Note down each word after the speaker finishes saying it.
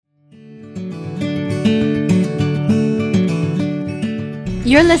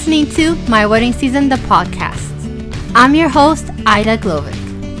You're listening to My Wedding Season, the podcast. I'm your host, Ida Glovic.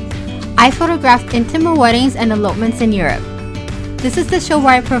 I photograph intimate weddings and elopements in Europe. This is the show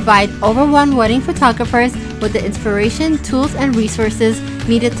where I provide overwhelmed wedding photographers with the inspiration, tools, and resources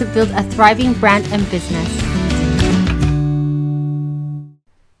needed to build a thriving brand and business.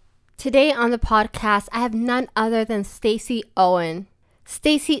 Today on the podcast, I have none other than Stacey Owen.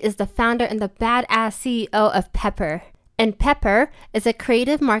 Stacey is the founder and the badass CEO of Pepper. And Pepper is a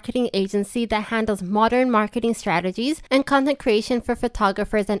creative marketing agency that handles modern marketing strategies and content creation for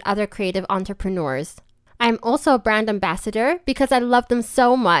photographers and other creative entrepreneurs. I'm also a brand ambassador because I love them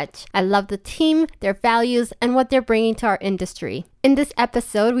so much. I love the team, their values, and what they're bringing to our industry. In this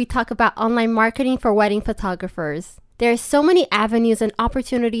episode, we talk about online marketing for wedding photographers. There are so many avenues and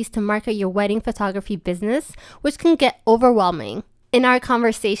opportunities to market your wedding photography business, which can get overwhelming. In our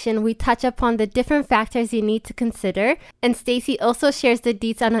conversation, we touch upon the different factors you need to consider, and Stacey also shares the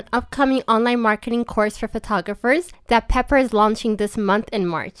deets on an upcoming online marketing course for photographers that Pepper is launching this month in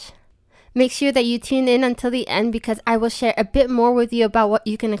March. Make sure that you tune in until the end because I will share a bit more with you about what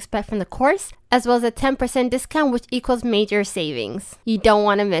you can expect from the course, as well as a 10% discount, which equals major savings. You don't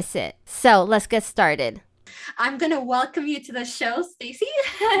want to miss it. So let's get started. I'm going to welcome you to the show, Stacey.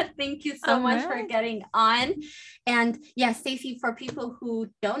 Thank you so much for getting on. And yeah, Stacey, for people who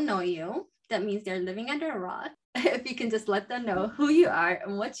don't know you, that means they're living under a rock. If you can just let them know who you are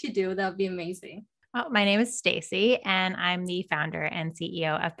and what you do, that would be amazing. Well, my name is Stacey, and I'm the founder and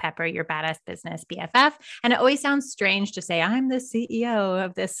CEO of Pepper, your badass business BFF. And it always sounds strange to say I'm the CEO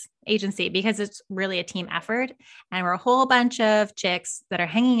of this agency because it's really a team effort. And we're a whole bunch of chicks that are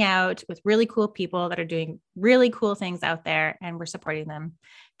hanging out with really cool people that are doing really cool things out there. And we're supporting them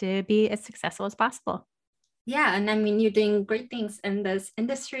to be as successful as possible. Yeah. And I mean, you're doing great things in this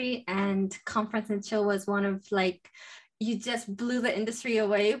industry, and Conference and Chill was one of you just blew the industry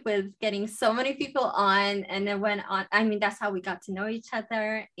away with getting so many people on, and it went on. I mean, that's how we got to know each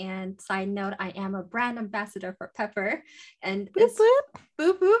other. And side note, I am a brand ambassador for Pepper, and it's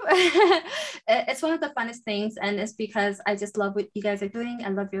boop, boop. It's one of the funnest things. And it's because I just love what you guys are doing. I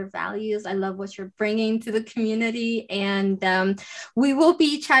love your values. I love what you're bringing to the community. And we will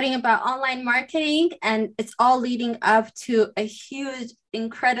be chatting about online marketing, and it's all leading up to a huge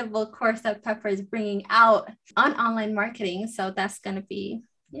incredible course that Pepper is bringing out on online marketing. So that's going to be,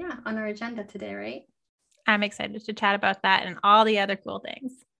 on our agenda today, right? I'm excited to chat about that and all the other cool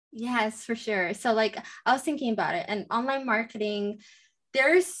things. Yes, for sure. So I was thinking about it, and online marketing,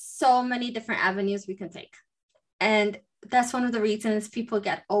 there's so many different avenues we can take. And that's one of the reasons people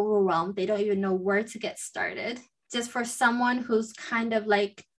get overwhelmed. They don't even know where to get started. Just for someone who's kind of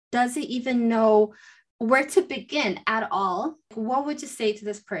doesn't even know where to begin at all, what would you say to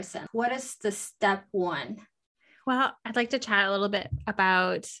this person? What is the step one? Well, I'd like to chat a little bit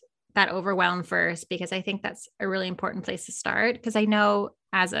about that overwhelm first, because I think that's a really important place to start. Because I know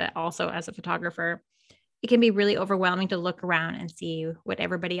as a photographer, it can be really overwhelming to look around and see what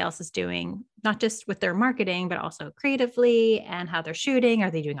everybody else is doing, not just with their marketing, but also creatively and how they're shooting. Are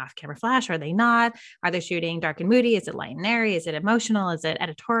they doing off-camera flash? Are they not? Are they shooting dark and moody? Is it light and airy? Is it emotional? Is it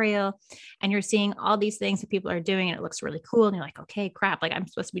editorial? And you're seeing all these things that people are doing, and it looks really cool. And you're like, okay, crap, I'm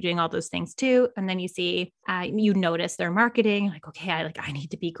supposed to be doing all those things too. And then you see, you notice their marketing, okay, I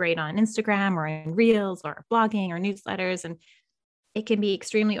need to be great on Instagram or in Reels or blogging or newsletters. And it can be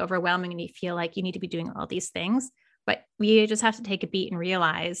extremely overwhelming, and you feel like you need to be doing all these things, but we just have to take a beat and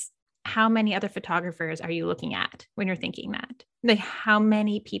realize how many other photographers are you looking at when you're thinking that? How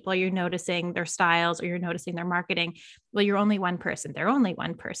many people are you noticing their styles, or you're noticing their marketing? Well, you're only one person. They're only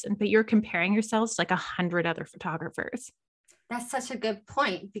one person, but you're comparing yourselves to 100 other photographers. That's such a good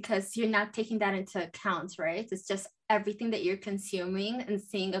point, because you're not taking that into account, right? It's just everything that you're consuming and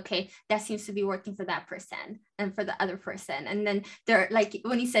seeing, okay, that seems to be working for that person and for the other person. And then they're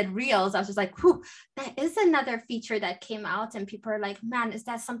when you said Reels, I was just like, whew, that is another feature that came out, and people are like, man, is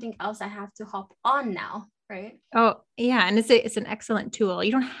that something else I have to hop on now? Right? Oh yeah. And it's an excellent tool.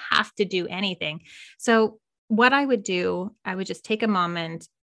 You don't have to do anything. So what I would do, I would just take a moment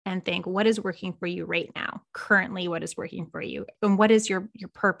and think, what is working for you right now? Currently, what is working for you? And what is your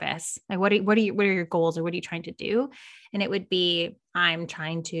purpose? What are your goals, or what are you trying to do? And it would be, I'm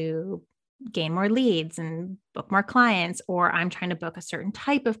trying to gain more leads and book more clients, or I'm trying to book a certain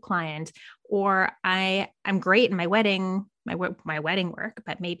type of client, or I'm great in my wedding work,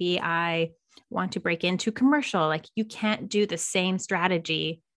 but maybe I want to break into commercial. You can't do the same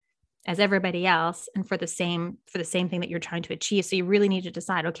strategy as everybody else and for the same thing that you're trying to achieve. So you really need to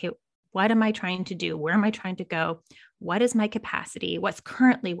decide, okay, what am I trying to do? Where am I trying to go? what is my capacity? What's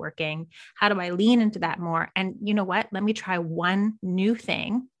currently working? How do I lean into that more? And you know what? Let me try one new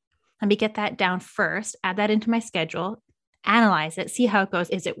thing. Let me get that down first, add that into my schedule, analyze it, see how it goes.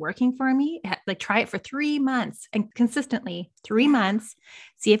 Is it working for me? Like try it for 3 months and consistently 3 months,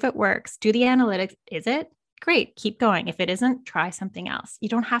 see if it works, do the analytics. Is it? Great. Keep going. If it isn't, try something else. You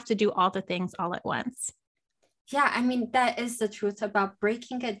don't have to do all the things all at once. Yeah, I mean, that is the truth about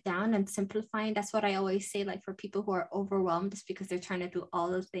breaking it down and simplifying. That's what I always say, like for people who are overwhelmed, just because they're trying to do all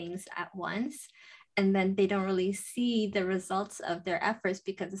the things at once. And then they don't really see the results of their efforts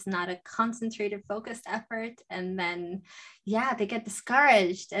because it's not a concentrated, focused effort. And then, yeah, they get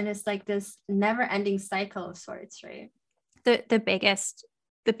discouraged. And it's like this never ending cycle of sorts, right? The biggest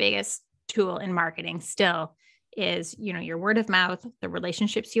tool in marketing still is, your word of mouth, the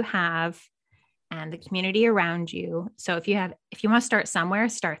relationships you have, and the community around you. So if you want to start somewhere,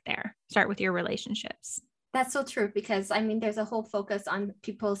 start there. Start with your relationships. That's so true, because I mean, there's a whole focus on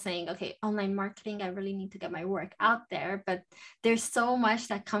people saying, okay, online marketing, I really need to get my work out there. But there's so much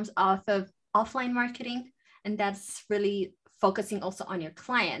that comes off of offline marketing. And that's really focusing also on your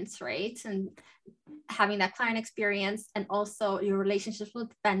clients, right? And having that client experience, and also your relationships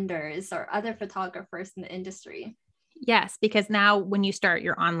with vendors or other photographers in the industry. Yes, because now when you start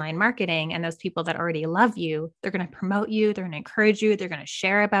your online marketing and those people that already love you, they're going to promote you, they're going to encourage you, they're going to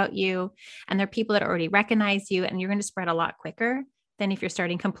share about you, and they're people that already recognize you, and you're going to spread a lot quicker than if you're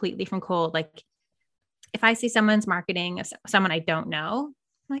starting completely from cold. Like if I see someone's marketing, someone I don't know,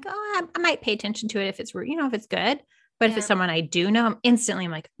 I'm like, oh, I might pay attention to it if it's, if it's good. But if it's someone I do know,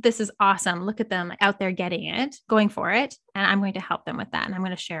 I'm like, this is awesome. Look at them out there getting it, going for it. And I'm going to help them with that. And I'm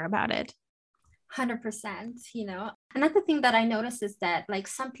going to share about it. 100%. Another thing that I noticed is that like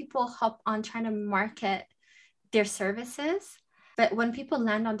some people hop on trying to market their services, but when people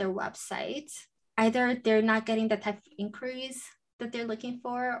land on their website, either they're not getting the type of inquiries that they're looking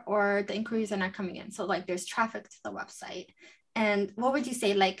for, or the inquiries are not coming in. So like there's traffic to the website. And what would you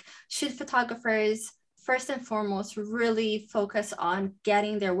say, like, should photographers first and foremost really focus on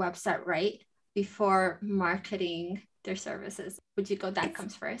getting their website right before marketing their services? Would you go that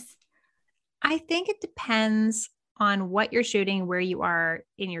comes first? I think it depends on what you're shooting, where you are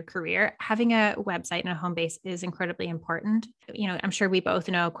in your career. Having a website and a home base is incredibly important. I'm sure we both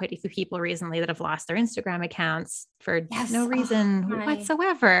know quite a few people recently that have lost their Instagram accounts for no reason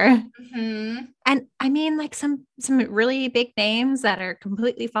whatsoever. Mm-hmm. And I mean, like some really big names that are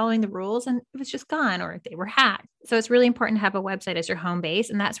completely following the rules, and it was just gone, or they were hacked. So it's really important to have a website as your home base,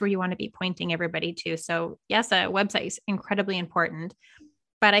 and that's where you want to be pointing everybody to. So yes, a website is incredibly important.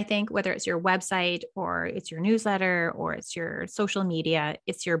 But I think whether it's your website or it's your newsletter or it's your social media,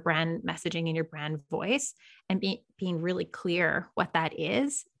 it's your brand messaging and your brand voice, and being really clear what that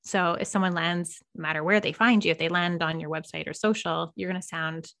is. So if someone lands, no matter where they find you, if they land on your website or social, you're going to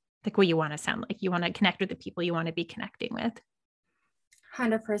sound like what you want to sound like. You want to connect with the people you want to be connecting with.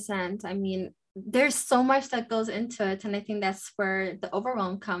 100%. I mean, there's so much that goes into it. And I think that's where the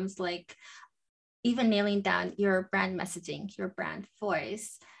overwhelm comes, like even nailing down your brand messaging, your brand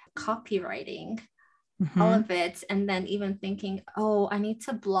voice, copywriting, all of it. And then even thinking, oh, I need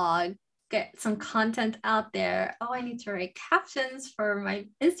to blog, get some content out there. Oh, I need to write captions for my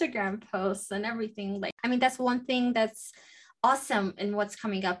Instagram posts and everything. Like, I mean, that's one thing that's awesome in what's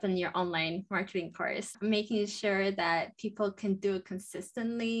coming up in your online marketing course, making sure that people can do it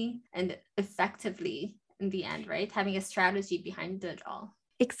consistently and effectively in the end, right? Having a strategy behind it all.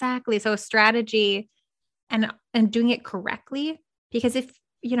 Exactly. So strategy and doing it correctly, because if,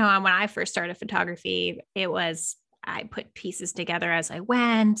 when I first started photography, I put pieces together as I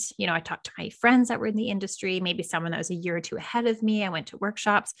went. I talked to my friends that were in the industry, maybe someone that was a year or two ahead of me. I went to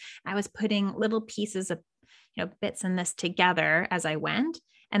workshops. I was putting little pieces of, bits in this together as I went.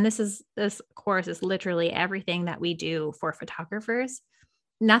 And this course is literally everything that we do for photographers.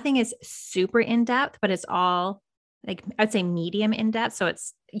 Nothing is super in depth, but it's all like, I'd say medium in depth. So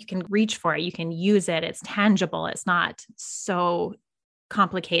you can reach for it. You can use it. It's tangible. It's not so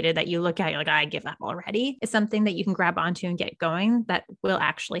complicated that you look at it, you're like, I give up already. It's something that you can grab onto and get going that will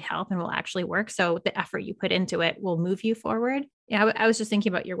actually help and will actually work. So the effort you put into it will move you forward. Yeah, I was just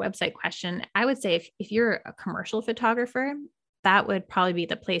thinking about your website question. I would say if you're a commercial photographer, that would probably be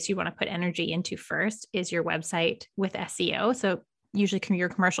the place you want to put energy into first, is your website with SEO. So usually your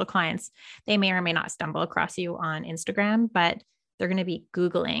commercial clients, they may or may not stumble across you on Instagram, but they're going to be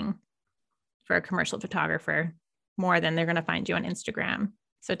Googling for a commercial photographer more than they're going to find you on Instagram.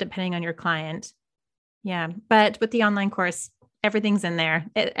 So depending on your client. Yeah. But with the online course, everything's in there.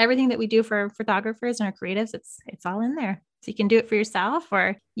 Everything that we do for photographers and our creatives, it's all in there. So you can do it for yourself,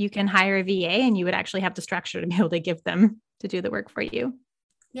 or you can hire a VA and you would actually have the structure to be able to give them to do the work for you.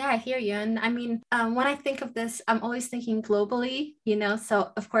 Yeah, I hear you. And I mean, when I think of this, I'm always thinking globally, you know?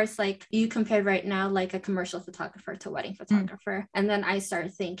 So, of course, like you compared right now, like a commercial photographer to a wedding photographer. And then I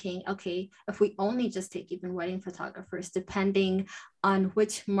started thinking, okay, if we only just take even wedding photographers, depending on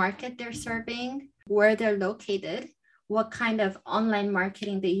which market they're serving, where they're located, what kind of online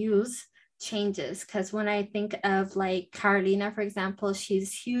marketing they use changes. Because when I think of like Carolina, for example,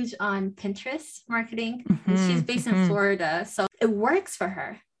 she's huge on Pinterest marketing, and she's based in Florida, so it works for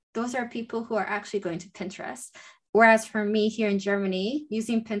her. Those are people who are actually going to Pinterest. Whereas for me here in Germany,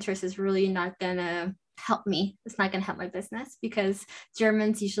 using Pinterest is really not gonna help me. It's not gonna help my business because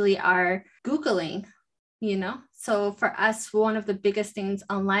Germans usually are Googling, you know? So for us, one of the biggest things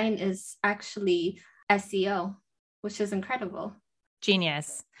online is actually SEO, which is incredible.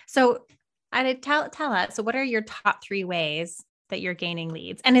 Genius. So I tell us, so what are your top 3 ways that you're gaining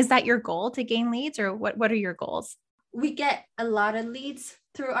leads? And is that your goal to gain leads, or what are your goals? We get a lot of leads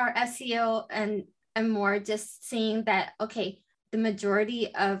through our SEO and more, just seeing that, okay, the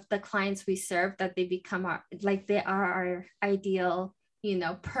majority of the clients we serve, that they become they are our ideal, you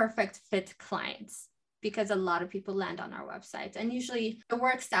know, perfect fit clients, because a lot of people land on our website, and usually it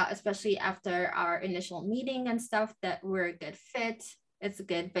works out, especially after our initial meeting and stuff, that we're a good fit. It's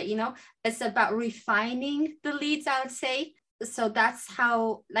good, but you know, it's about refining the leads, I would say. So that's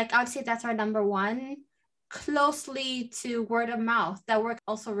how, like, I would say that's our number one, closely to word of mouth. That works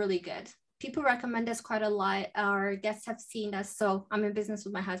also really good. People recommend us quite a lot. Our guests have seen us. So I'm in business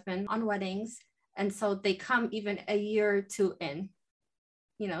with my husband on weddings. And so they come even a year or two in,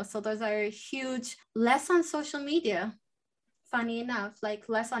 you know, so those are huge. Less on social media, funny enough, like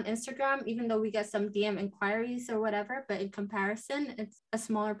less on Instagram, even though we get some DM inquiries or whatever, but in comparison, it's a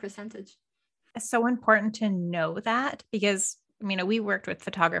smaller percentage. It's so important to know that, because we worked with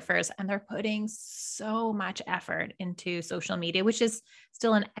photographers and they're putting so much effort into social media, which is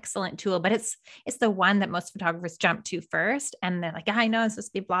still an excellent tool, but it's the one that most photographers jump to first. And they're like, I know it's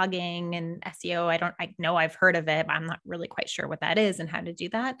supposed to be blogging and SEO. I know I've heard of it, but I'm not really quite sure what that is and how to do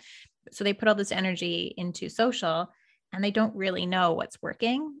that. So they put all this energy into social and they don't really know what's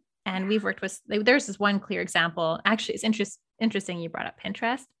working. And we've worked with, there's this one clear example. Actually, it's interesting you brought up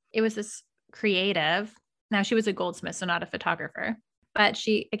Pinterest. It was this creative. Now, she was a goldsmith, so not a photographer, but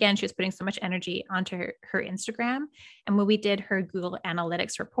she was putting so much energy onto her Instagram. And when we did her Google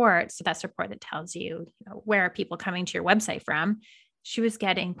Analytics report, so that's a report that tells you, where are people coming to your website from, she was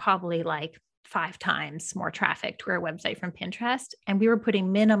getting probably like 5 times more traffic to her website from Pinterest. And we were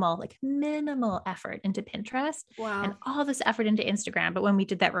putting minimal effort into Pinterest. Wow. And all this effort into Instagram. But when we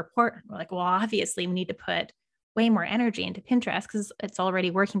did that report, we're like, well, obviously we need to put way more energy into Pinterest because it's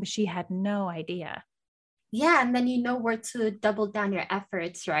already working, but she had no idea. Yeah, and then you know where to double down your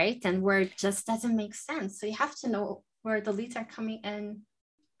efforts, right? And where it just doesn't make sense. So you have to know where the leads are coming in,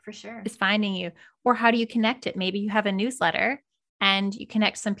 for sure. Is finding you. Or how do you connect it? Maybe you have a newsletter and you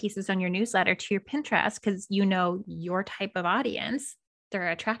connect some pieces on your newsletter to your Pinterest because you know your type of audience. They're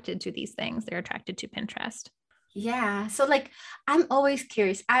attracted to these things. They're attracted to Pinterest. Yeah. So like, I'm always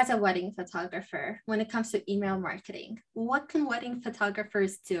curious as a wedding photographer, when it comes to email marketing, what can wedding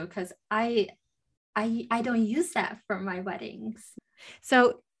photographers do? Because I don't use that for my weddings.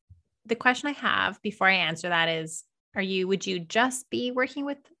 So the question I have before I answer that is, would you just be working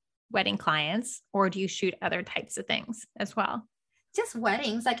with wedding clients, or do you shoot other types of things as well? Just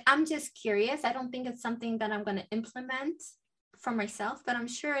weddings. Like, I'm just curious. I don't think it's something that I'm going to implement for myself, but I'm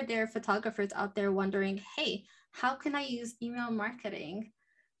sure there are photographers out there wondering, hey, how can I use email marketing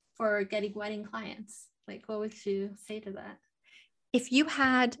for getting wedding clients? Like, what would you say to that? If you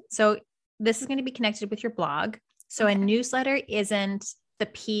had, so this is going to be connected with your blog. So okay. A newsletter isn't the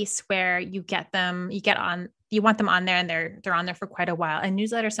piece where you want them on there and they're on there for quite a while. A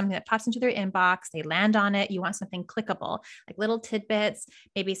newsletter is something that pops into their inbox. They land on it. You want something clickable, like little tidbits,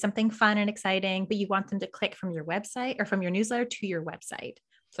 maybe something fun and exciting, but you want them to click from your website or from your newsletter to your website.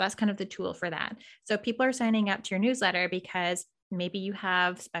 So that's kind of the tool for that. So people are signing up to your newsletter because maybe you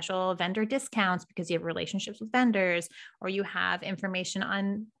have special vendor discounts because you have relationships with vendors, or you have information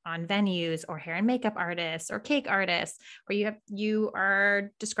on venues or hair and makeup artists or cake artists, or you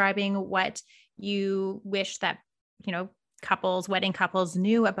are describing what you wish that, wedding couples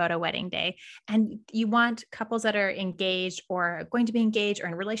knew about a wedding day. And you want couples that are engaged or going to be engaged or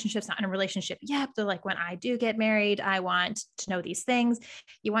in relationships, not in a relationship yet. So like, when I do get married, I want to know these things.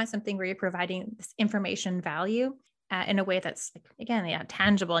 You want something where you're providing this information value in a way that's, again,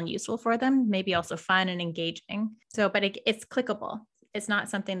 tangible and useful for them, maybe also fun and engaging. So, but it's clickable. It's not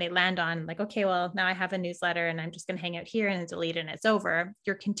something they land on like, okay, well, now I have a newsletter and I'm just going to hang out here and delete it and it's over.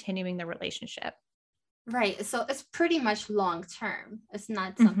 You're continuing the relationship. Right. So it's pretty much long term. It's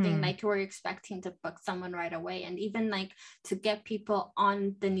not something like we're expecting to book someone right away. And even like to get people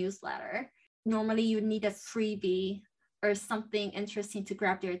on the newsletter, normally you need a freebie or something interesting to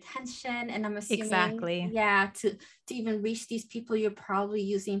grab their attention. And I'm assuming, to even reach these people, you're probably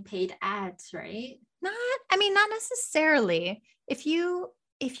using paid ads, right? Not necessarily. If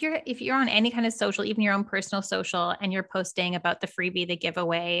you're on any kind of social, even your own personal social, and you're posting about the freebie, the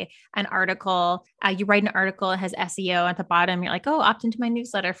giveaway, an article, you write an article, it has SEO at the bottom. You're like, oh, opt into my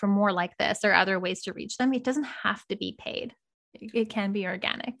newsletter for more like this. There are other ways to reach them. It doesn't have to be paid. It can be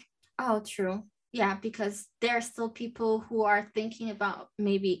organic. Oh, true. Yeah, because there are still people who are thinking about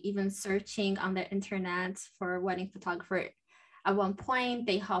maybe even searching on the internet for wedding photographer. At one point,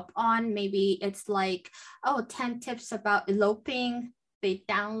 they hop on, maybe it's like, 10 tips about eloping. They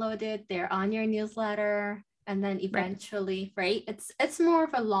download it, they're on your newsletter, and then eventually, right? It's more of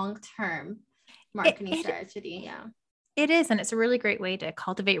a long-term marketing strategy. Yeah. It is. And it's a really great way to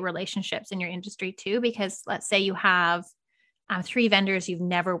cultivate relationships in your industry too, because let's say you have 3 vendors you've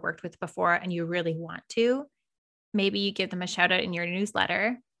never worked with before and you really want to. Maybe you give them a shout out in your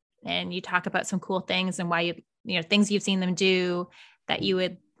newsletter and you talk about some cool things and why things you've seen them do that you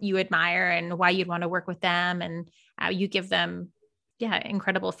admire and why you'd want to work with them. And you give them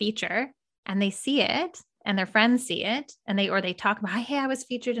incredible feature, and they see it and their friends see it and they talk about, hey, I was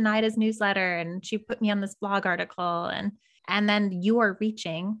featured in Ida's newsletter and she put me on this blog article, and then you are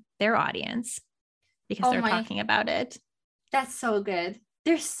reaching their audience because they're talking about it. That's so good.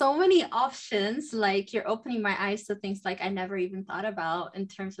 There's so many options. Like you're opening my eyes to things like I never even thought about in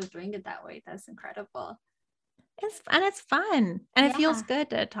terms of doing it that way. That's incredible. It's fun. And it feels good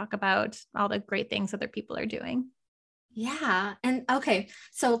to talk about all the great things other people are doing. Yeah. And okay,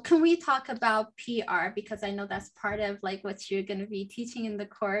 so can we talk about PR? Because I know that's part of like what you're going to be teaching in the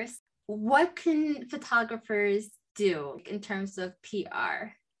course. What can photographers do in terms of PR?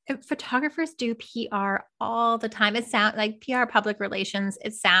 Photographers do PR all the time. It sounds like PR, public relations.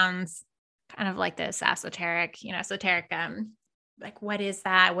 It sounds kind of like this esoteric, like, what is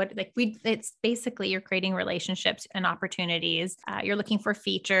that? It's basically you're creating relationships and opportunities. You're looking for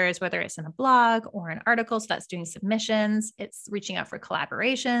features, whether it's in a blog or an article. So that's doing submissions. It's reaching out for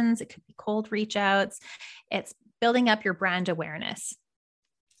collaborations. It could be cold reach outs. It's building up your brand awareness.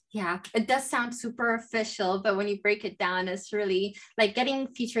 Yeah, it does sound super official, but when you break it down, it's really like getting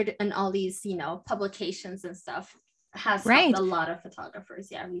featured in all these, publications and stuff has helped a lot of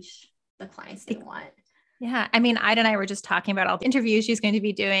photographers, reach the clients they want. Yeah. I mean, Ida and I were just talking about all the interviews she's going to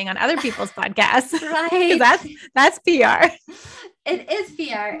be doing on other people's podcasts. Right. That's PR. It is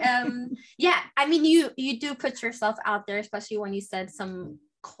PR. Yeah. I mean, you do put yourself out there, especially when you said some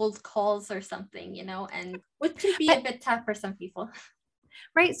cold calls or something, and which can be a bit tough for some people.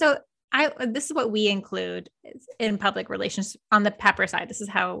 Right. So this is what we include in public relations on the Pepper side. This is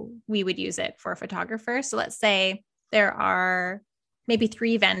how we would use it for a photographer. So let's say there are maybe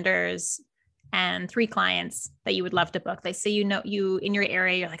 3 vendors and 3 clients that you would love to book. They say, you in your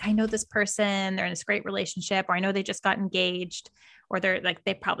area, you're like, I know this person, they're in this great relationship, or I know they just got engaged, or they're like,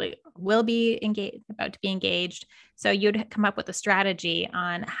 they probably will be about to be engaged. So you'd come up with a strategy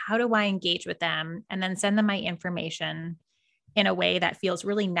on how do I engage with them, and then send them my information in a way that feels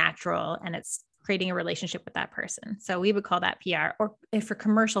really natural and it's creating a relationship with that person. So we would call that PR. Or if for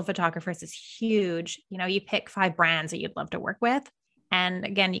commercial photographers, it's huge. You pick 5 brands that you'd love to work with. And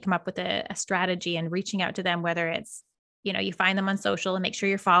again, you come up with a strategy and reaching out to them, whether it's, you find them on social and make sure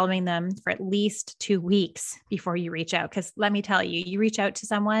you're following them for at least 2 weeks before you reach out. Because let me tell you, you reach out to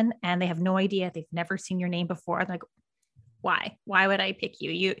someone and they have no idea, they've never seen your name before. I'm like, why? Why would I pick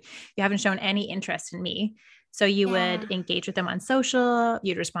you? You haven't shown any interest in me. So you would engage with them on social.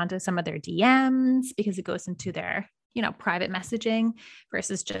 You'd respond to some of their DMs because it goes into their, private messaging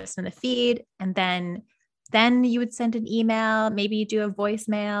versus just in the feed. And then you would send an email, maybe you do a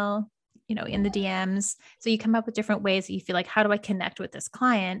voicemail, in the DMs. So you come up with different ways that you feel like, how do I connect with this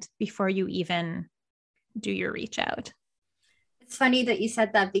client before you even do your reach out? It's funny that you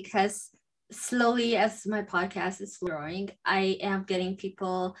said that because slowly as my podcast is growing, I am getting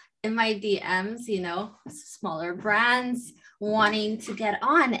people in my DMs, smaller brands wanting to get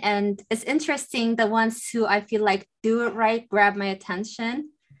on. And it's interesting, the ones who I feel like do it right, grab my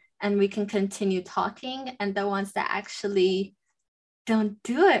attention, and we can continue talking, and the ones that actually don't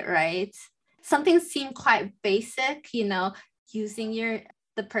do it right. Something seemed quite basic, using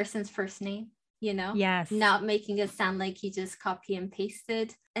the person's first name, yes, not making it sound like you just copy and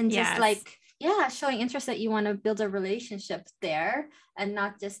pasted, and just like, yeah, showing interest that you want to build a relationship there, and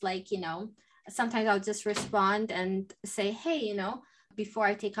not just like, sometimes I'll just respond and say, hey, before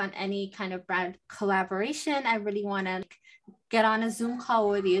I take on any kind of brand collaboration, I really want to get on a Zoom call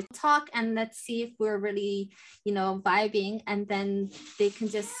with you, talk, and let's see if we're really, vibing. And then they can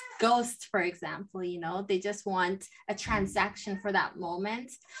just ghost, for example, they just want a transaction for that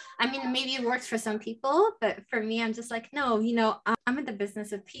moment. I mean, maybe it works for some people, but for me, I'm just like, no, I'm in the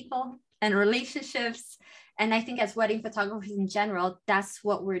business of people and relationships. And I think as wedding photographers in general, that's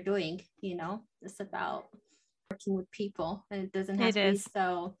what we're doing, it's about working with people, and it doesn't have to be.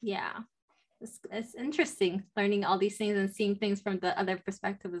 So yeah, it's interesting learning all these things and seeing things from the other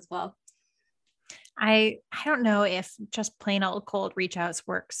perspective as well. I don't know if just plain old cold reach outs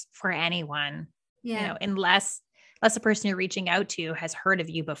works for anyone, unless the person you're reaching out to has heard of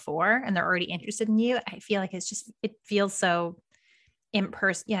you before and they're already interested in you. I feel like it feels so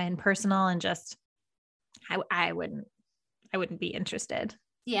impersonal, and just, I wouldn't be interested.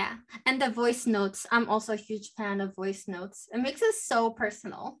 Yeah. And the voice notes, I'm also a huge fan of voice notes. It makes it so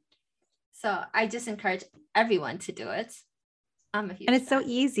personal. So I just encourage everyone to do it. I'm a huge And it's fan. so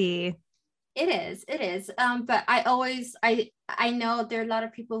easy. It is. But I know there are a lot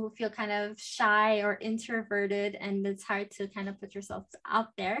of people who feel kind of shy or introverted, and it's hard to kind of put yourself out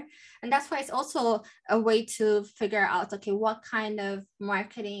there. And that's why it's also a way to figure out, okay, what kind of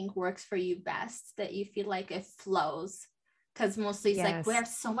marketing works for you best, that you feel like it flows. Because mostly it's like we have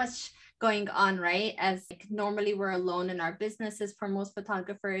so much going on, right? As like, normally we're alone in our businesses for most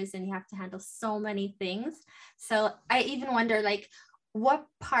photographers, and you have to handle so many things. So I even wonder, like, what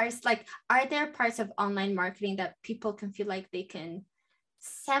parts, like, are there parts of online marketing that people can feel like they can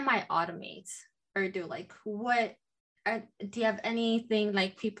semi-automate or do? Like, do you have anything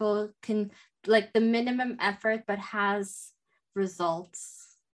like people can, like, the minimum effort but has results?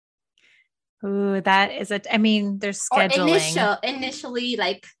 Ooh, that is there's scheduling. Or initially,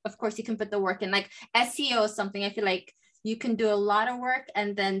 like, of course you can put the work in, like SEO is something I feel like you can do a lot of work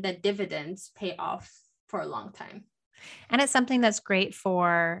and then the dividends pay off for a long time. And it's something that's great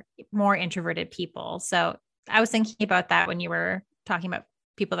for more introverted people. So I was thinking about that when you were talking about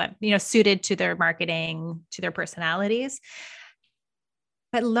people that, suited to their marketing, to their personalities.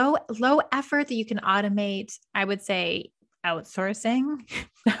 But low effort that you can automate, I would say outsourcing.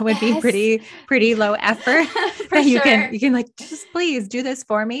 That would be pretty low effort. That you can like, just please do this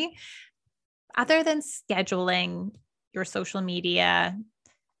for me. Other than scheduling your social media,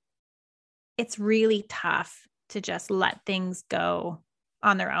 it's really tough to just let things go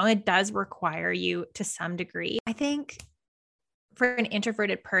on their own. It does require you to some degree. I think for an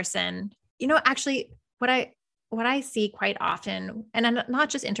introverted person, actually what I see quite often, and not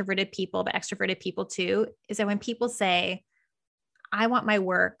just introverted people, but extroverted people too, is that when people say, I want my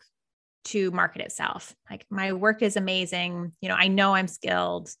work to market itself. Like, my work is amazing. I know I'm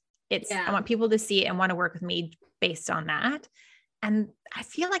skilled. I want people to see it and want to work with me based on that. And I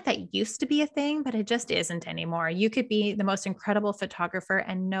feel like that used to be a thing, but it just isn't anymore. You could be the most incredible photographer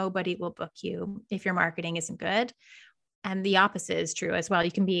and nobody will book you if your marketing isn't good. And the opposite is true as well.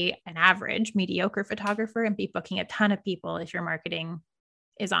 You can be an average, mediocre photographer and be booking a ton of people if your marketing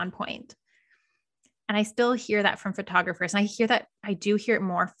is on point. And I still hear that from photographers. And I do hear it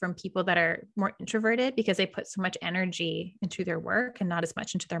more from people that are more introverted because they put so much energy into their work and not as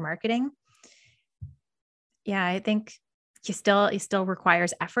much into their marketing. Yeah, I think it still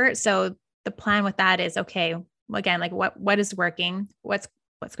requires effort. So the plan with that is, okay, again, like what is working? What's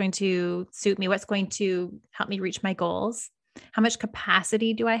going to suit me? What's going to help me reach my goals? How much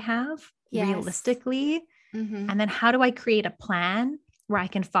capacity do I have realistically? Mm-hmm. And then how do I create a plan where I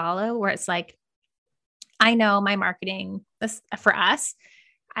can follow, where it's like, I know my marketing, for us,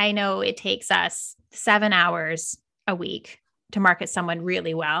 I know it takes us 7 hours a week to market someone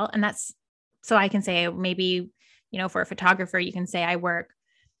really well. And that's, so I can say maybe, for a photographer, you can say I work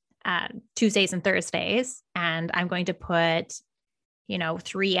Tuesdays and Thursdays, and I'm going to put,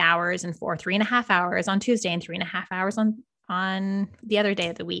 3 hours and 3.5 hours on Tuesday and 3.5 hours on the other day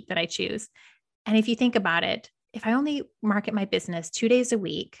of the week that I choose. And if you think about it, if I only market my business 2 days a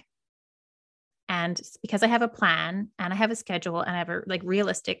week, and because I have a plan and I have a schedule and I have a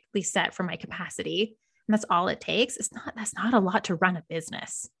realistically set for my capacity, and that's all it takes, that's not a lot to run a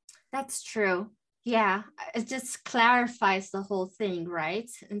business. That's true. Yeah. It just clarifies the whole thing, right?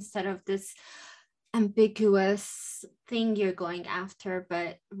 Instead of this ambiguous thing you're going after,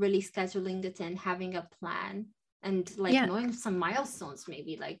 but really scheduling it in, having a plan, and knowing some milestones,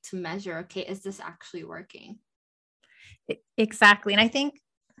 maybe like to measure, okay, is this actually working? Exactly. And I think,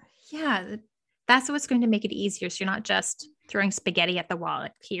 that's what's going to make it easier. So you're not just throwing spaghetti at the wall.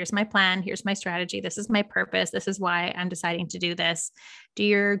 Like, here's my plan. Here's my strategy. This is my purpose. This is why I'm deciding to do this. Do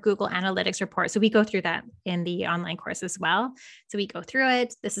your Google Analytics report. So we go through that in the online course as well. So we go through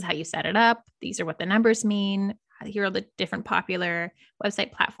it. This is how you set it up. These are what the numbers mean. Here are the different popular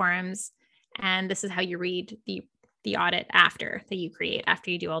website platforms. And this is how you read the audit after that you create,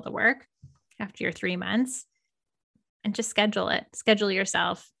 after you do all the work, after your 3 months, and just schedule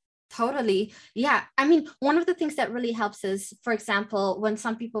yourself. Totally. Yeah. I mean, one of the things that really helps is, for example, when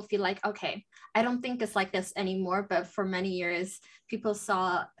some people feel like, okay, I don't think it's like this anymore, but for many years, people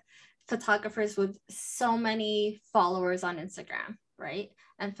saw photographers with so many followers on Instagram, right?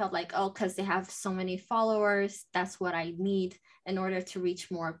 And felt like, oh, because they have so many followers, that's what I need in order to reach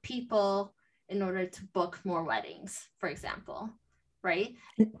more people, in order to book more weddings, for example. Right?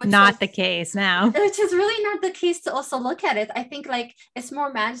 Not the case now. Which is really not the case to also look at it. I think like it's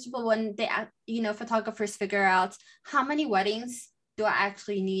more manageable when they, photographers figure out how many weddings do I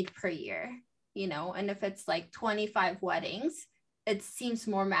actually need per year, and if it's like 25 weddings, it seems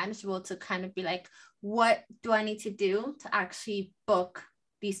more manageable to kind of be like, what do I need to do to actually book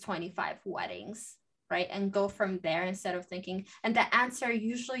these 25 weddings? Right? And go from there instead of thinking, and the answer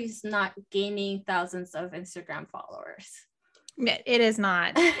usually is not gaining thousands of Instagram followers. It is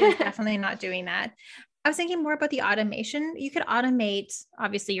not. It's definitely not doing that. I was thinking more about the automation. You could automate,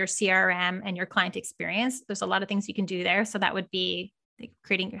 obviously, your CRM and your client experience. There's a lot of things you can do there. So that would be like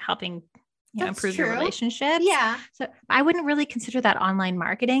helping improve your relationships. Yeah. So I wouldn't really consider that online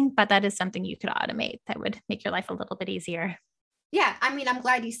marketing, but that is something you could automate that would make your life a little bit easier. Yeah. I mean, I'm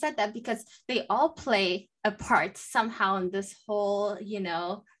glad you said that because they all play a part somehow in this whole,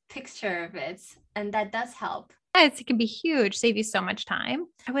 picture of it. And that does help. It can be huge, save you so much time.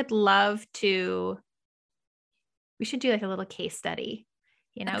 I would love to, we should do like a little case study.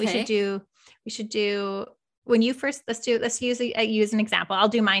 Okay. We should do when you first, let's use an example. I'll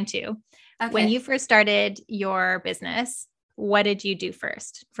do mine too. Okay. When you first started your business, what did you do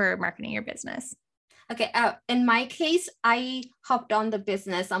first for marketing your business? Okay. In my case, I hopped on the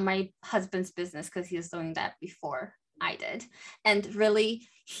business, on my husband's business, because he was doing that before I did. And really,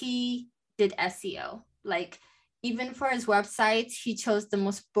 he did SEO. Like, even for his website, he chose the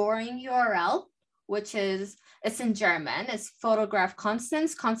most boring URL, which is, it's in German. It's Photograph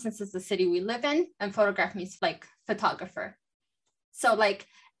Konstanz. Konstanz is the city we live in, and photograph means like photographer. So like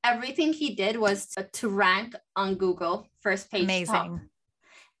everything he did was to rank on Google first page. Amazing. Top.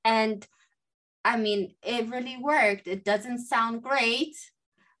 And I mean, it really worked. It doesn't sound great,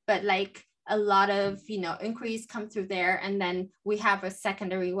 but like a lot of, inquiries come through there. And then we have a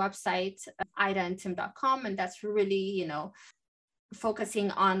secondary website, idaandtim.com. And that's really, focusing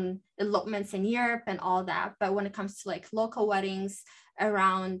on elopements in Europe and all that. But when it comes to like local weddings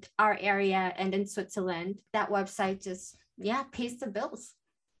around our area and in Switzerland, that website just, pays the bills.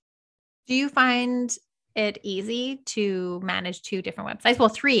 Do you find it easy to manage 2 different websites? Well,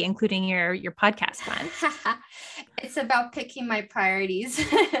 3, including your podcast one. It's about picking my priorities.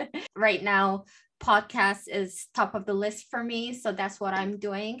 Right now, podcast is top of the list for me. So that's what I'm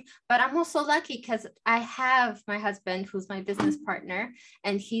doing. But I'm also lucky because I have my husband, who's my business partner,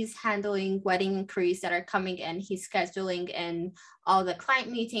 and he's handling wedding inquiries that are coming in. He's scheduling in all the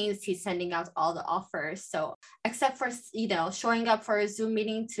client meetings. He's sending out all the offers. So except for, showing up for a Zoom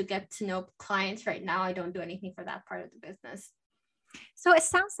meeting to get to know clients right now, I don't do anything for that part of the business. So it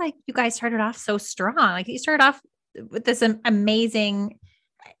sounds like you guys started off so strong. Like you started off with this amazing,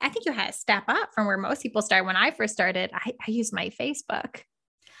 I think you had to step up from where most people start. When I first started, I used my Facebook.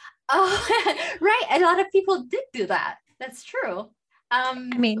 Oh, right. A lot of people did do that. That's true. I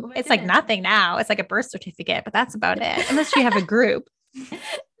mean, it's like nothing now. It's like a birth certificate, but that's about it. Unless you have a group.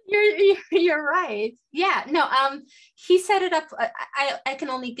 You're right. Yeah. No. He set it up. I can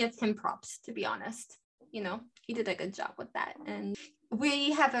only give him props, to be honest. He did a good job with that, and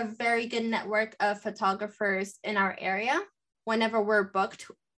we have a very good network of photographers in our area. Whenever we're booked,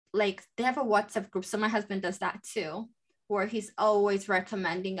 like they have a WhatsApp group. So my husband does that too, where he's always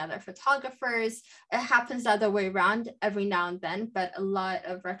recommending other photographers. It happens the other way around every now and then, but a lot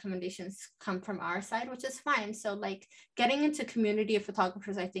of recommendations come from our side, which is fine. So like getting into community of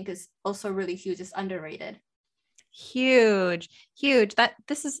photographers, I think is also really huge. It's underrated. Huge.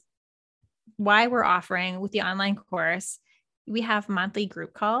 This is why we're offering with the online course. We have monthly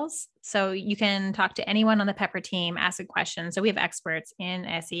group calls. So you can talk to anyone on the Pepper team, ask a question. So we have experts in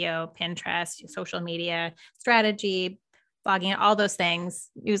SEO, Pinterest, social media, strategy, blogging, all those things,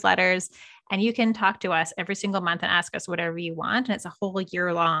 newsletters. And you can talk to us every single month and ask us whatever you want. And it's a whole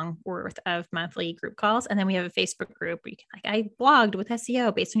year long worth of monthly group calls. And then we have a Facebook group where you can, like, I blogged with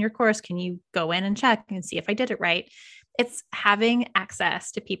SEO based on your course. Can you go in and check and see if I did it right? it's having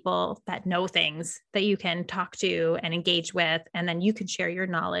access to people that know things that you can talk to and engage with, and then you can share your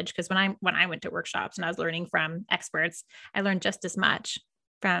knowledge. Because when I went to workshops and I was learning from experts, I learned just as much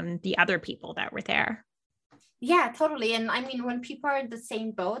from the other people that were there. Yeah, totally. And I mean, when people are in the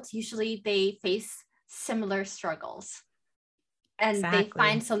same boat, usually they face similar struggles and Exactly. they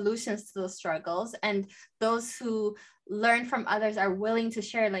find solutions to those struggles. And those who learn from others are willing to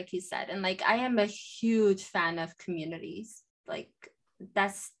share, like you said. And like, I am a huge fan of communities. Like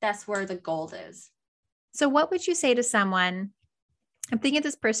that's where the gold is. So what would you say to someone? I'm thinking of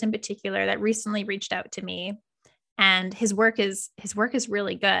this person in particular that recently reached out to me, and his work is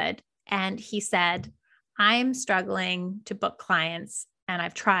really good. And he said, I'm struggling to book clients, and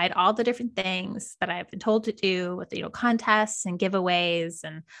I've tried all the different things that I've been told to do with, contests and giveaways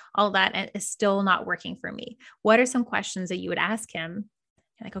and all that, and it's still not working for me. What are some questions that you would ask him?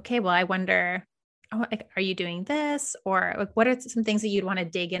 You're like, okay, well, I wonder, are you doing this? Or like, what are some things that you'd want to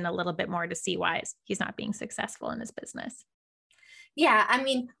dig in a little bit more to see why he's not being successful in his business? Yeah, I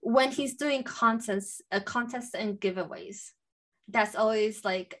mean, when he's doing contests and giveaways, that's always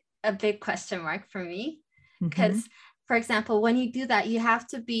like a big question mark for me. Because, for example, when you do that, you have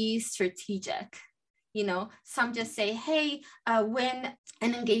to be strategic. Some just say, hey, win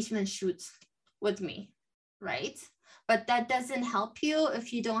an engagement shoot with me, right? But that doesn't help you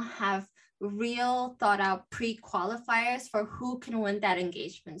if you don't have real thought out pre-qualifiers for who can win that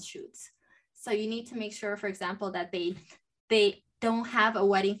engagement shoot. So you need to make sure, for example, that they don't have a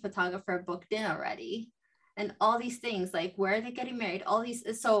wedding photographer booked in already. And all these things, like where are they getting married? All these.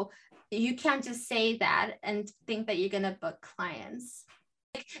 So you can't just say that and think that you're going to book clients.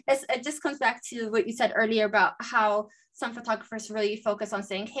 It just comes back to what you said earlier about how some photographers really focus on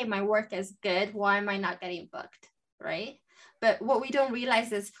saying, hey, my work is good. Why am I not getting booked? Right. But what we don't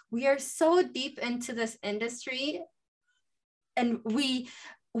realize is we are so deep into this industry, and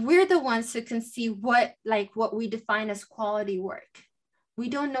we're the ones who can see what we define as quality work. We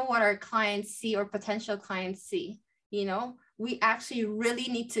don't know what our clients see or potential clients see. We actually really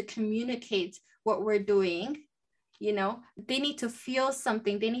need to communicate what we're doing. They need to feel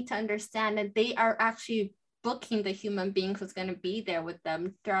something. They need to understand that they are actually booking the human being who's going to be there with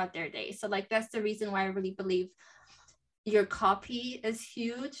them throughout their day. So that's the reason why I really believe your copy is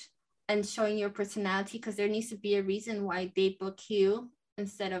huge and showing your personality, because there needs to be a reason why they book you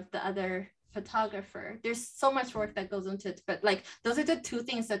instead of the other photographer. There's so much work that goes into it, but those are the two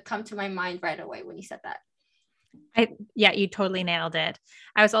things that come to my mind right away when you said that. Yeah, you totally nailed it.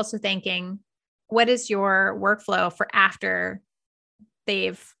 I was also thinking, what is your workflow for after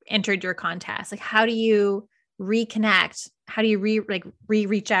they've entered your contest? Like, how do you reconnect? How do you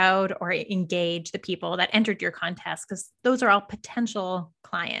reach out or engage the people that entered your contest? Because those are all potential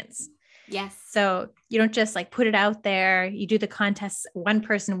clients. Yes. So you don't just put it out there. You do the contest, one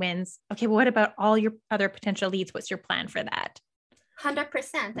person wins. Okay, well, what about all your other potential leads? What's your plan for that?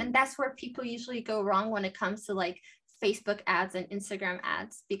 100%. And that's where people usually go wrong when it comes to Facebook ads and Instagram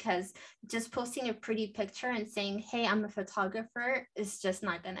ads, because just posting a pretty picture and saying, hey, I'm a photographer is just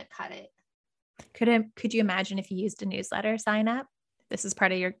not going to cut it. Could you imagine if you used a newsletter sign up? This is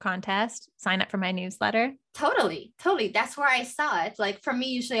part of your contest. Sign up for my newsletter. Totally. That's where I saw it. For me,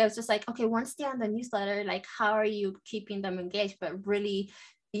 usually I was just like, okay, once they're on the newsletter, how are you keeping them engaged? But really,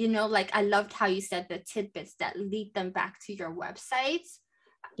 I loved how you said the tidbits that lead them back to your website.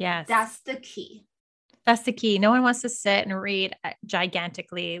 Yes. That's the key. That's the key. No one wants to sit and read a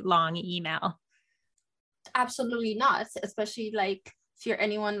gigantically long email. Absolutely not. Especially if you're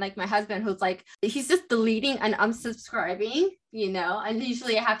anyone like my husband, who's he's just deleting and unsubscribing, and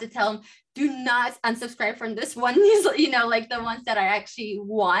usually I have to tell him, do not unsubscribe from this one news, the ones that I actually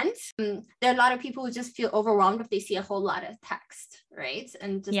want. There are a lot of people who just feel overwhelmed if they see a whole lot of text, right?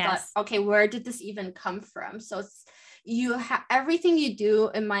 And just thought, okay, where did this even come from? So everything you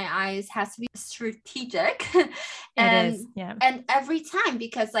do, in my eyes, has to be strategic. It is, yeah. And every time,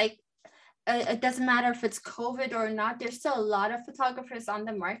 because it doesn't matter if it's COVID or not, there's still a lot of photographers on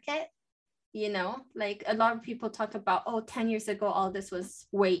the market. A lot of people talk about, 10 years ago, all this was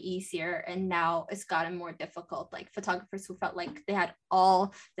way easier, and now it's gotten more difficult. Photographers who felt like they had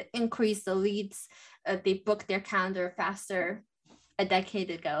all the increase, the leads, they booked their calendar faster a decade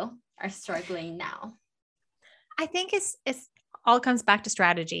ago, are struggling now. I think it's all comes back to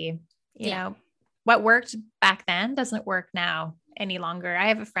strategy. You know, what worked back then doesn't work now any longer. I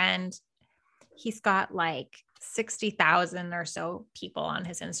have a friend, he's got 60,000 or so people on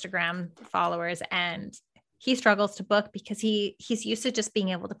his Instagram followers, and he struggles to book because he's used to just being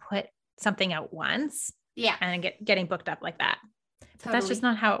able to put something out once, and getting booked up like that. But that's just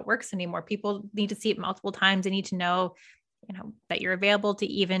not how it works anymore. People need to see it multiple times. They need to know, that you're available to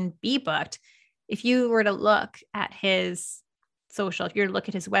even be booked. If you were to look at his social, if you were to look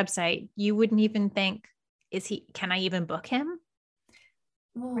at his website, you wouldn't even think, can I even book him?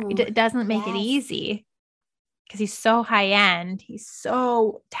 Ooh, It doesn't make it easy because he's so high end. He's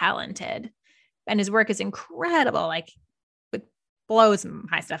so talented and his work is incredible. Like it blows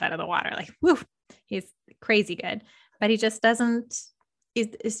my stuff out of the water. Like, woo, he's crazy good, but he just doesn't,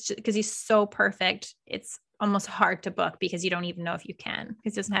 it's just because he's so perfect. It's almost hard to book because you don't even know if you can,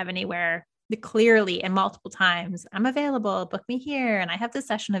 because he doesn't have anywhere clearly and multiple times, I'm available, book me here. And I have this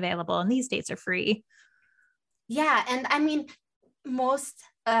session available and these dates are free. Yeah. And I mean, most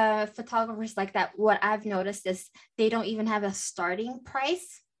photographers like that, what I've noticed is they don't even have a starting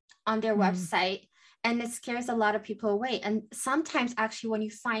price on their website. And it scares a lot of people away. And sometimes actually when you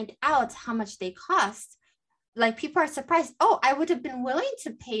find out how much they cost, like people are surprised. Oh, I would have been willing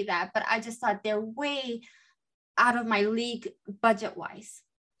to pay that, but I just thought they're way out of my league budget wise.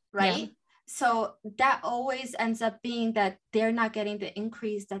 Right. Yeah. So that always ends up being that they're not getting the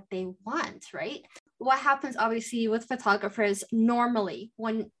increase that they want, right? What happens obviously with photographers normally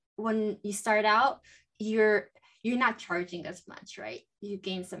when you start out, you're not charging as much, right? You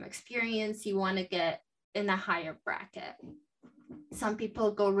gain some experience, you want to get in a higher bracket. Some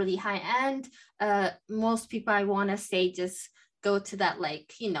people go really high end. Most people, I want to say, just go to that,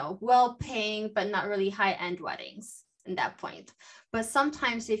 like, well-paying, but not really high end weddings in that point. But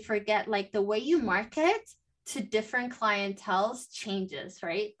sometimes they forget, like, the way you market it to different clienteles changes,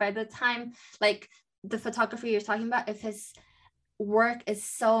 right? By the time, like, the photographer you're talking about, if his work is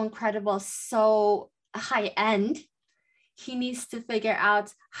so incredible, so high end, he needs to figure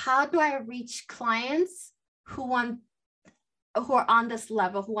out, how do I reach clients who are on this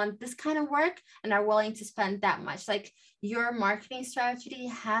level, who want this kind of work and are willing to spend that much? Like, your marketing strategy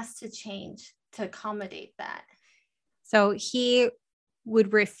has to change to accommodate that. So he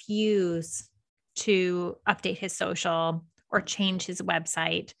would refuse to update his social or change his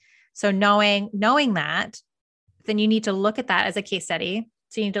website. So knowing that, then you need to look at that as a case study.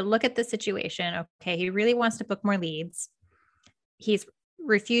 So you need to look at the situation. Okay, he really wants to book more leads. He's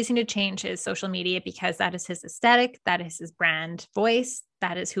refusing to change his social media because that is his aesthetic, that is his brand voice,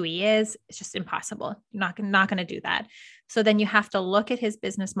 that is who he is. It's just impossible. You're not going to do that. So then you have to look at his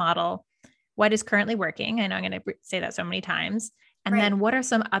business model, what is currently working. I know I'm going to say that so many times. And then what are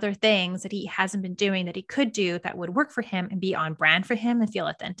some other things that he hasn't been doing that he could do that would work for him and be on brand for him and feel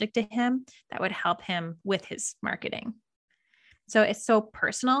authentic to him, that would help him with his marketing. So it's so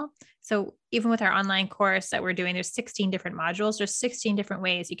personal. So even with our online course that we're doing, there's 16 different modules. There's 16 different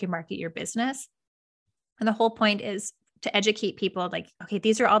ways you can market your business. And the whole point is to educate people, like, okay,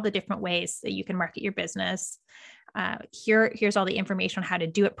 these are all the different ways that you can market your business. Here's all the information on how to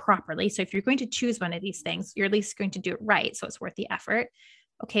do it properly. So if you're going to choose one of these things, you're at least going to do it right. So it's worth the effort.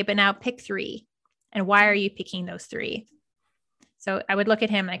 Okay, but now pick 3. And why are you picking those 3? So I would look at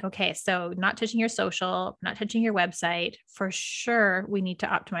him like, okay, so not touching your social, not touching your website. For sure, we need to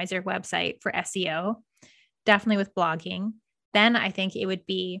optimize your website for SEO, definitely with blogging. Then I think it would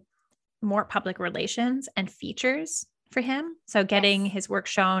be more public relations and features for him. So getting his work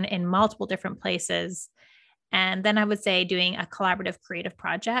shown in multiple different places. And then I would say doing a collaborative creative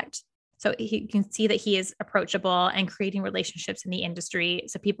project. So he can see that he is approachable and creating relationships in the industry.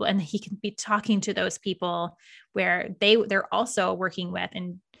 So people, and he can be talking to those people where they're also working with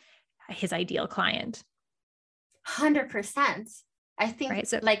and his ideal client. 100%. I think right?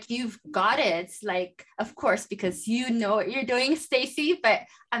 So, like, you've got it, like, of course, because you know what you're doing, Stacy, but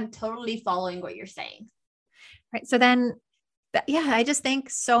I'm totally following what you're saying. Right. So then, I just think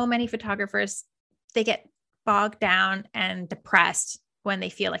so many photographers, they get bogged down and depressed when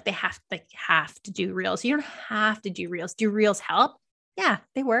they feel like they have to do reels. You don't have to do reels. Do reels help? Yeah,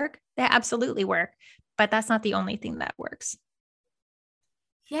 they work. They absolutely work. But that's not the only thing that works.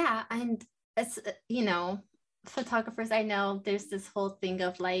 Yeah. And it's, photographers, I know there's this whole thing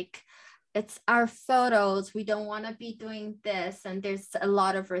of like, it's our photos, we don't want to be doing this. And there's a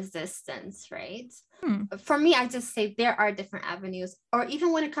lot of resistance, right? For me, I just say there are different avenues. Or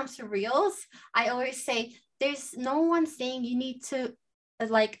even when it comes to reels, I always say there's no one saying you need to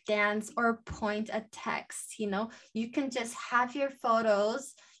like dance or point a text. You can just have your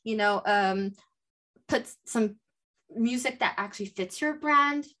photos, put some music that actually fits your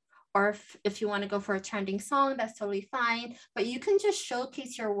brand, or if you want to go for a trending song, that's totally fine. But you can just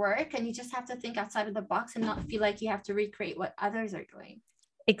showcase your work, and you just have to think outside of the box and not feel like you have to recreate what others are doing.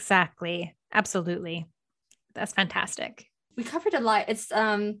 Exactly. Absolutely. That's fantastic. We covered a lot. It's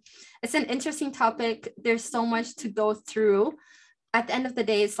an interesting topic. There's so much to go through. at the end of the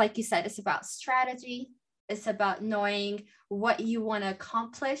day, it's like you said, it's about strategy. It's about knowing what you want to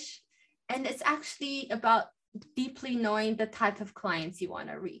accomplish. And it's actually about deeply knowing the type of clients you want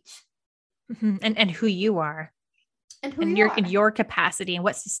to reach. Mm-hmm. And who you are. And your capacity and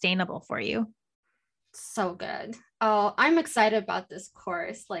what's sustainable for you. So good. Oh, I'm excited about this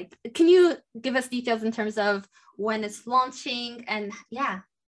course. Like, can you give us details in terms of when it's launching and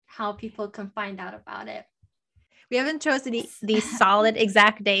how people can find out about it? We haven't chosen the solid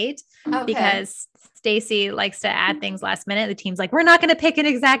exact date because Stacy likes to add things last minute. The team's like, we're not going to pick an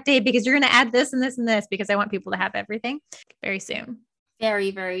exact date because you're going to add this and this and this, because I want people to have everything very soon.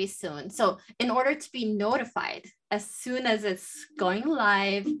 Very, very soon. So in order to be notified as soon as it's going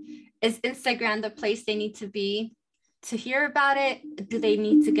live, is Instagram the place they need to be to hear about it? Do they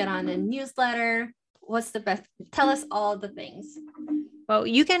need to get on a newsletter? What's the best? Tell us all the things. Well,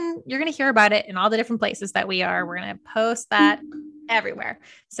 you're going to hear about it in all the different places that we are. We're going to post that everywhere.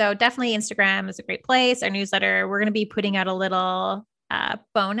 So definitely Instagram is a great place. Our newsletter, we're going to be putting out a little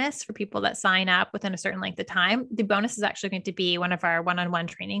bonus for people that sign up within a certain length of time. The bonus is actually going to be one of our one-on-one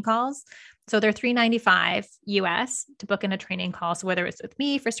training calls. So they're $395 US to book in a training call. So whether it's with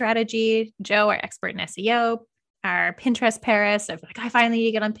me for strategy, Joe, our expert in SEO, our Pinterest Paris, if like I finally need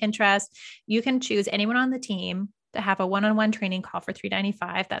to get on Pinterest, you can choose anyone on the team to have a one-on-one training call for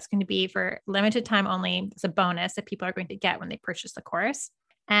 $395. That's going to be for limited time only. It's a bonus that people are going to get when they purchase the course.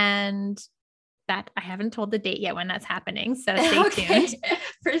 And that I haven't told the date yet when that's happening. So stay tuned.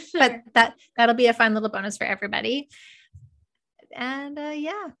 For sure. But that'll be a fun little bonus for everybody. And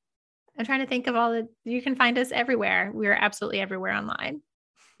I'm trying to think of you can find us everywhere. We're absolutely everywhere online.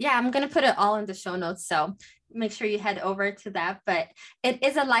 Yeah, I'm going to put it all in the show notes. So make sure you head over to that. But it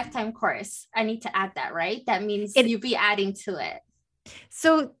is a lifetime course. I need to add that, right? That means you'll be adding to it.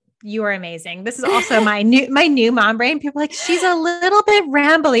 So you are amazing. This is also my new mom brain. People are like, she's a little bit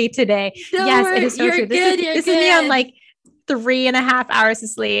rambly today. It is so true. This is me on like 3.5 hours of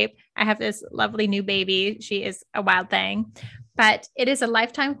sleep. I have this lovely new baby. She is a wild thing. But it is a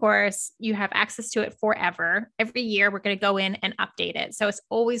lifetime course. You have access to it forever. Every year, we're going to go in and update it. So it's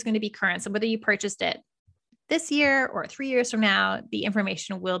always going to be current. So whether you purchased it this year or 3 years from now, the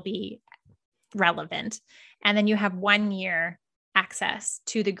information will be relevant. And then you have 1 year access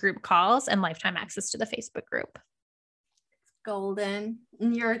to the group calls and lifetime access to the Facebook group. Golden.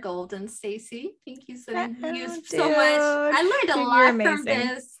 You're golden, Stacy. Thank you so much. I learned a lot from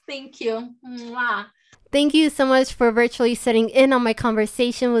this. Thank you. Mwah. Thank you so much for virtually sitting in on my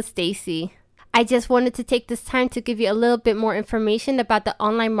conversation with Stacy. I just wanted to take this time to give you a little bit more information about the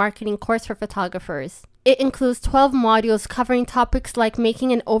online marketing course for photographers. It includes 12 modules covering topics like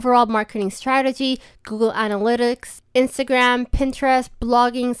making an overall marketing strategy, Google Analytics, Instagram, Pinterest,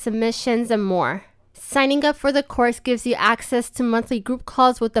 blogging, submissions, and more. Signing up for the course gives you access to monthly group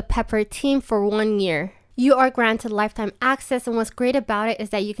calls with the Pepper team for 1 year. You are granted lifetime access, and what's great about it is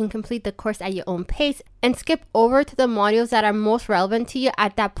that you can complete the course at your own pace and skip over to the modules that are most relevant to you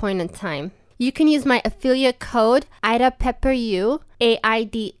at that point in time. You can use my affiliate code AIDAPEPPERU,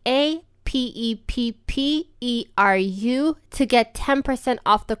 AIDAPEPPERU, to get 10%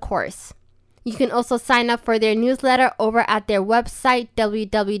 off the course. You can also sign up for their newsletter over at their website,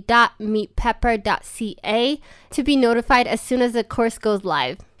 www.meetpepper.ca, to be notified as soon as the course goes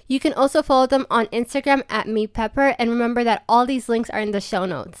live. You can also follow them on Instagram at meetpepper, and remember that all these links are in the show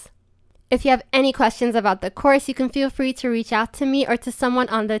notes. If you have any questions about the course, you can feel free to reach out to me or to someone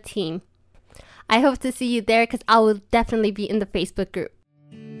on the team. I hope to see you there because I will definitely be in the Facebook group.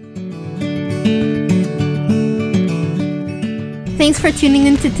 Thanks for tuning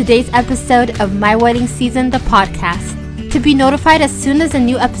in to today's episode of My Wedding Season, the podcast. To be notified as soon as a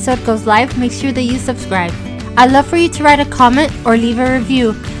new episode goes live, make sure that you subscribe. I'd love for you to write a comment or leave a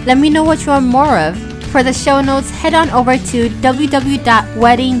review. Let me know what you want more of. For the show notes, head on over to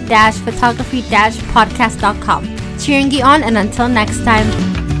www.wedding-photography-podcast.com. Cheering you on, and until next time.